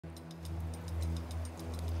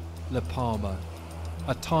La Palma,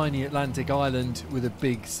 a tiny Atlantic island with a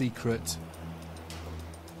big secret.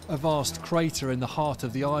 A vast crater in the heart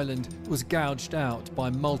of the island was gouged out by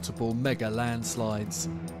multiple mega landslides.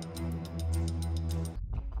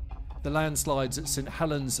 The landslides at St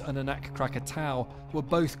Helens and Anak Krakatau were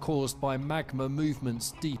both caused by magma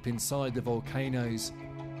movements deep inside the volcanoes.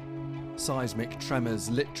 Seismic tremors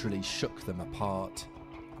literally shook them apart.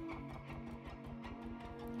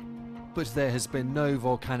 But there has been no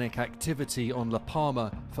volcanic activity on La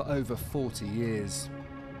Palma for over 40 years.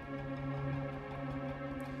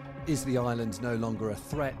 Is the island no longer a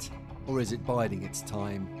threat, or is it biding its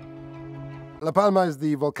time? La Palma is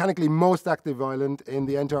the volcanically most active island in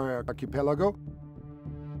the entire archipelago.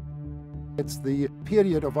 It's the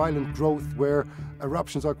period of island growth where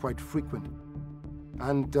eruptions are quite frequent.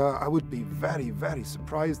 And I would be very, very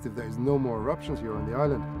surprised if there's no more eruptions here on the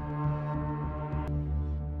island.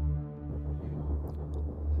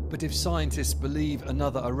 But if scientists believe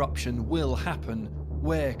another eruption will happen,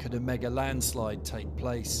 where could a mega landslide take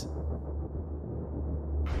place?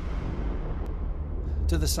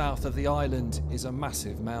 To the south of the island is a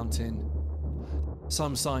massive mountain.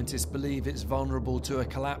 Some scientists believe it's vulnerable to a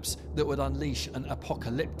collapse that would unleash an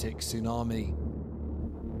apocalyptic tsunami.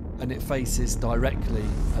 And it faces directly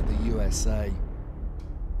at the USA.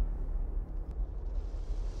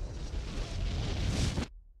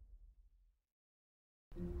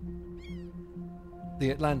 The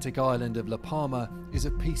Atlantic island of La Palma is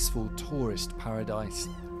a peaceful tourist paradise.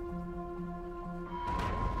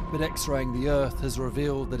 But X-raying the Earth has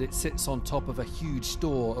revealed that it sits on top of a huge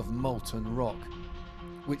store of molten rock,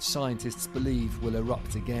 which scientists believe will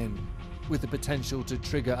erupt again, with the potential to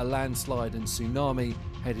trigger a landslide and tsunami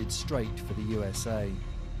headed straight for the USA.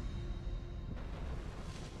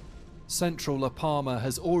 Central La Palma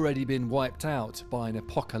has already been wiped out by an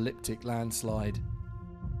apocalyptic landslide.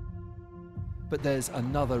 But there's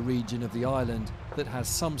another region of the island that has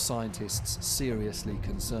some scientists seriously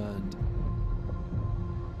concerned.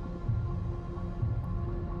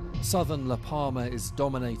 Southern La Palma is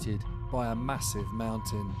dominated by a massive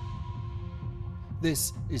mountain.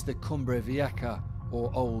 This is the Cumbre Vieja,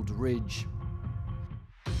 or Old Ridge.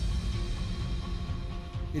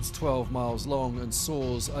 It's 12 miles long and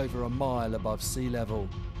soars over a mile above sea level.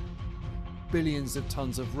 Billions of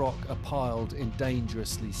tons of rock are piled in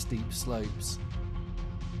dangerously steep slopes.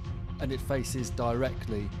 And it faces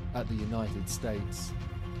directly at the United States.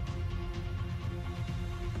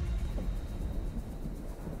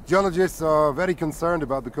 Geologists are very concerned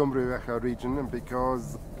about the Cumbre Vieja region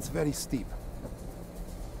because it's very steep.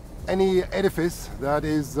 Any edifice that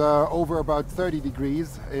is over about 30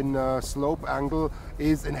 degrees in slope angle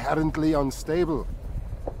is inherently unstable.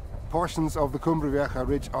 Portions of the Cumbre Vieja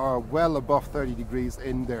ridge are well above 30 degrees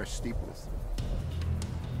in their steepness.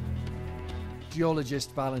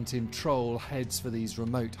 Geologist Valentin Troll heads for these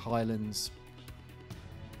remote highlands.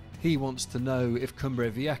 He wants to know if Cumbre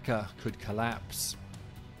Vieja could collapse.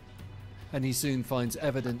 And he soon finds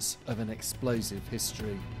evidence of an explosive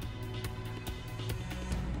history.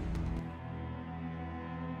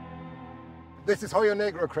 This is Hoyo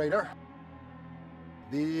Negro crater,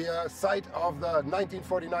 the site of the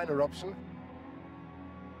 1949 eruption.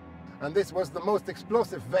 And this was the most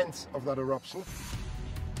explosive vent of that eruption.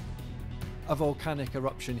 A volcanic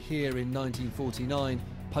eruption here in 1949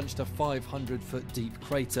 punched a 500-foot deep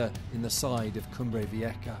crater in the side of Cumbre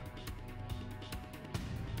Vieja.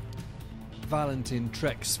 Valentin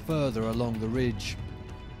treks further along the ridge.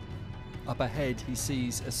 Up ahead he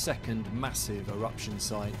sees a second massive eruption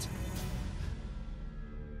site.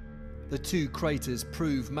 The two craters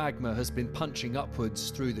prove magma has been punching upwards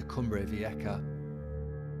through the Cumbre Vieja.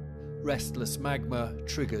 Restless magma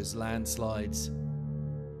triggers landslides.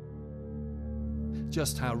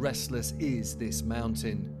 Just how restless is this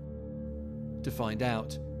mountain? To find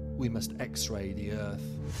out, we must X-ray the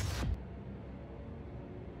Earth.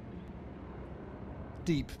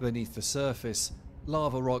 Deep beneath the surface,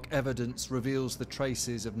 lava rock evidence reveals the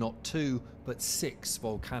traces of not 2, but 6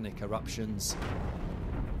 volcanic eruptions.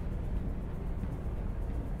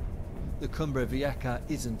 The Cumbre Vieja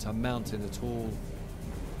isn't a mountain at all.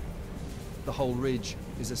 The whole ridge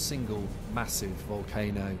is a single massive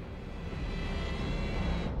volcano.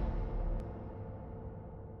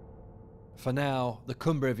 For now, the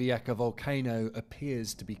Cumbre Vieja volcano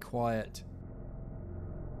appears to be quiet.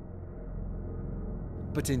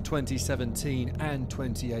 But in 2017 and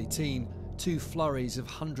 2018, 2 flurries of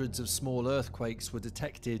hundreds of small earthquakes were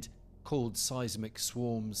detected, called seismic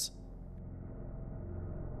swarms.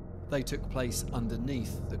 They took place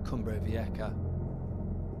underneath the Cumbre Vieja.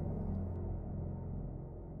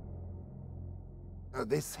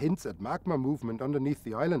 This hints at magma movement underneath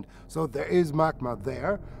the island. So there is magma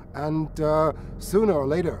there, and sooner or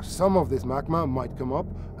later some of this magma might come up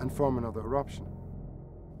and form another eruption.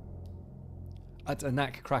 At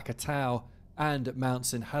Anak Krakatau and at Mount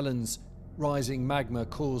St Helens, rising magma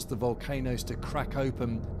caused the volcanoes to crack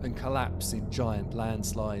open and collapse in giant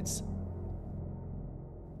landslides.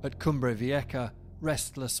 At Cumbre Vieja,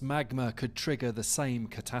 restless magma could trigger the same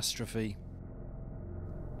catastrophe.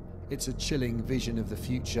 It's a chilling vision of the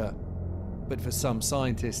future, but for some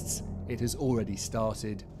scientists, it has already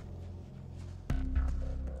started.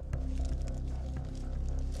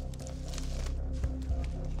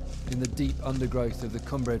 In the deep undergrowth of the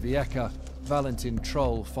Cumbre Vieja, Valentin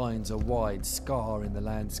Troll finds a wide scar in the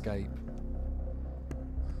landscape.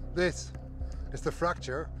 This is the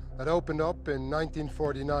fracture that opened up in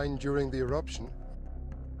 1949 during the eruption.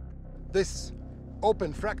 This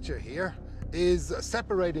open fracture here is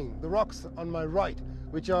separating the rocks on my right,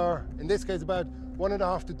 which are in this case about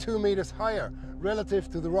 1.5 to 2 meters higher relative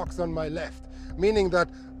to the rocks on my left, meaning that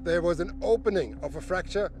there was an opening of a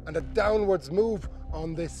fracture and a downwards move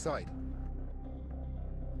on this side.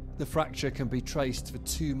 The fracture can be traced for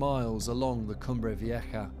 2 miles along the Cumbre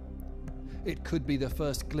Vieja. It could be the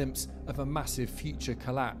first glimpse of a massive future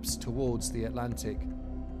collapse towards the Atlantic.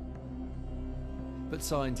 But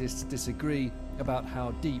scientists disagree about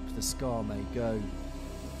how deep the scar may go.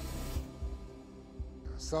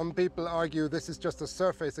 Some people argue this is just a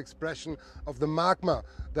surface expression of the magma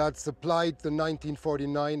that supplied the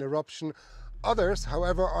 1949 eruption. Others,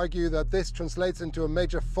 however, argue that this translates into a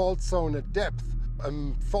major fault zone at depth, a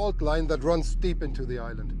fault line that runs deep into the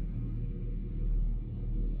island.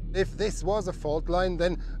 If this was a fault line,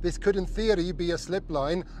 then this could in theory be a slip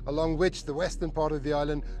line along which the western part of the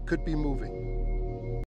island could be moving.